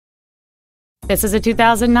This is a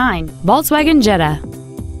 2009 Volkswagen Jetta.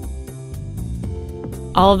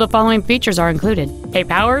 All of the following features are included: a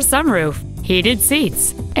power sunroof, heated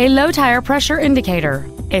seats, a low tire pressure indicator,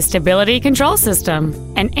 a stability control system,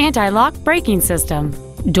 an anti-lock braking system,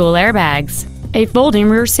 dual airbags, a folding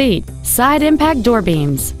rear seat, side impact door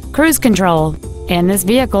beams, cruise control, and this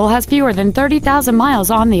vehicle has fewer than 30,000 miles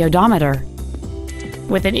on the odometer.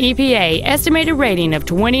 With an EPA estimated rating of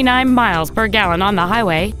 29 miles per gallon on the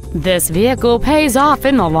highway, this vehicle pays off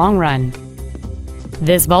in the long run.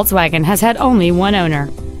 This Volkswagen has had only one owner,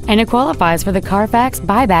 and it qualifies for the Carfax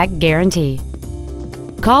buyback guarantee.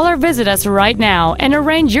 Call or visit us right now and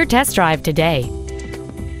arrange your test drive today.